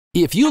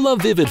If you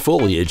love vivid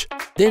foliage,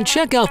 then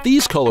check out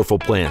these colorful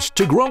plants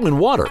to grow in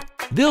water.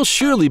 They'll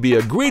surely be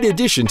a great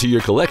addition to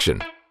your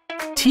collection.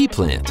 Tea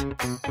plant.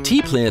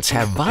 Tea plants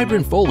have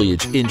vibrant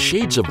foliage in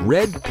shades of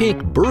red,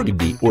 pink,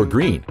 burgundy, or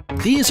green.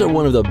 These are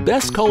one of the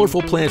best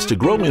colorful plants to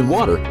grow in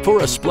water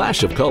for a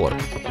splash of color.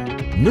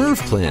 Nerve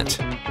plant.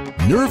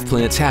 Nerve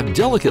plants have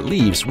delicate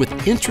leaves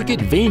with intricate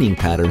veining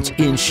patterns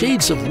in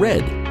shades of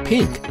red,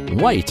 pink,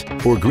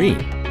 white, or green.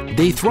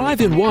 They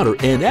thrive in water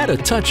and add a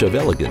touch of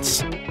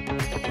elegance.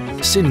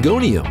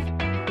 Syngonium.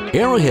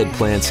 Arrowhead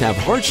plants have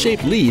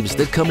heart-shaped leaves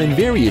that come in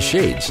various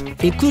shades,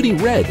 including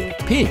red,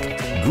 pink,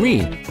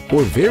 green,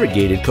 or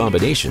variegated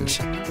combinations.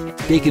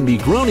 They can be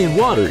grown in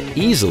water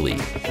easily.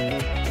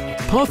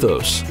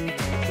 Pothos.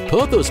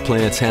 Pothos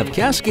plants have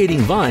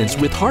cascading vines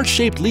with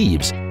heart-shaped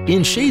leaves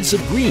in shades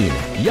of green,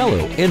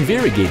 yellow, and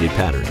variegated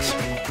patterns.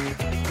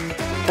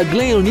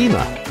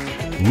 Aglaonema.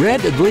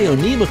 Red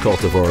aglaonema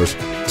cultivars,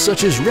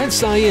 such as red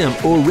siam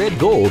or red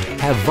gold,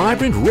 have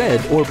vibrant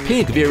red or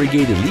pink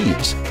variegated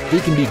leaves. They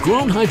can be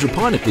grown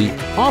hydroponically,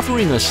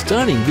 offering a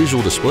stunning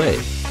visual display.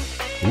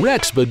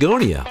 Rex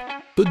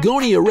begonia.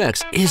 Begonia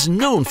rex is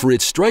known for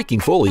its striking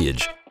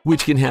foliage,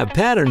 which can have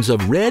patterns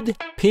of red,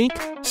 pink,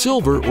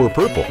 silver, or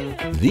purple.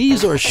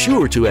 These are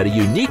sure to add a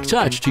unique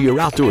touch to your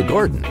outdoor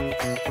garden.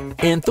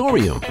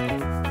 Anthurium.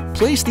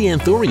 Place the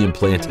anthurium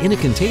plant in a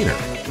container,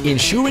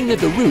 ensuring that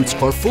the roots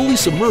are fully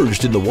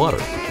submerged in the water.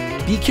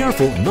 Be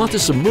careful not to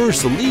submerge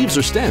the leaves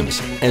or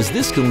stems, as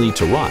this can lead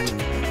to rot.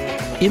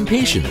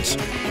 Impatiens.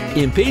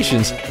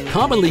 Impatiens,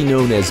 commonly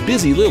known as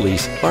busy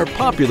lilies, are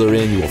popular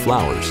annual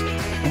flowers.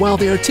 While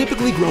they are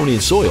typically grown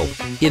in soil,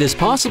 it is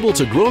possible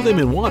to grow them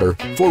in water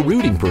for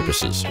rooting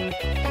purposes.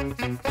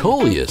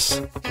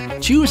 Coleus.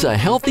 Choose a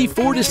healthy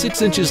 4 to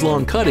 6 inches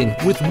long cutting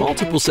with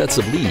multiple sets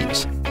of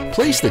leaves.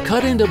 Place the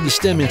cut end of the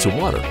stem into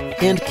water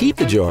and keep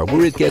the jar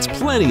where it gets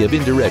plenty of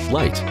indirect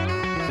light.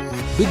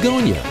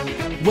 Begonia.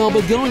 While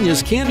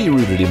begonias can be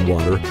rooted in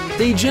water,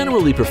 they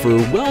generally prefer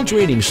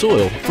well-draining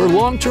soil for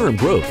long-term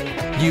growth.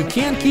 You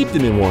can keep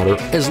them in water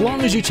as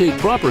long as you take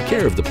proper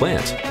care of the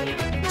plant.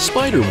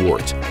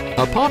 Spiderwort.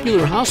 A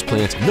popular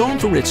houseplant known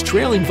for its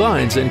trailing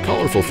vines and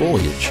colorful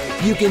foliage.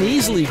 You can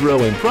easily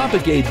grow and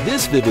propagate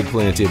this vivid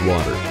plant in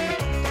water.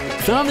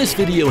 Found this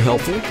video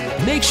helpful?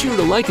 Make sure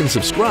to like and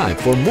subscribe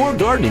for more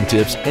gardening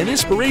tips and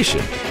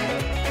inspiration.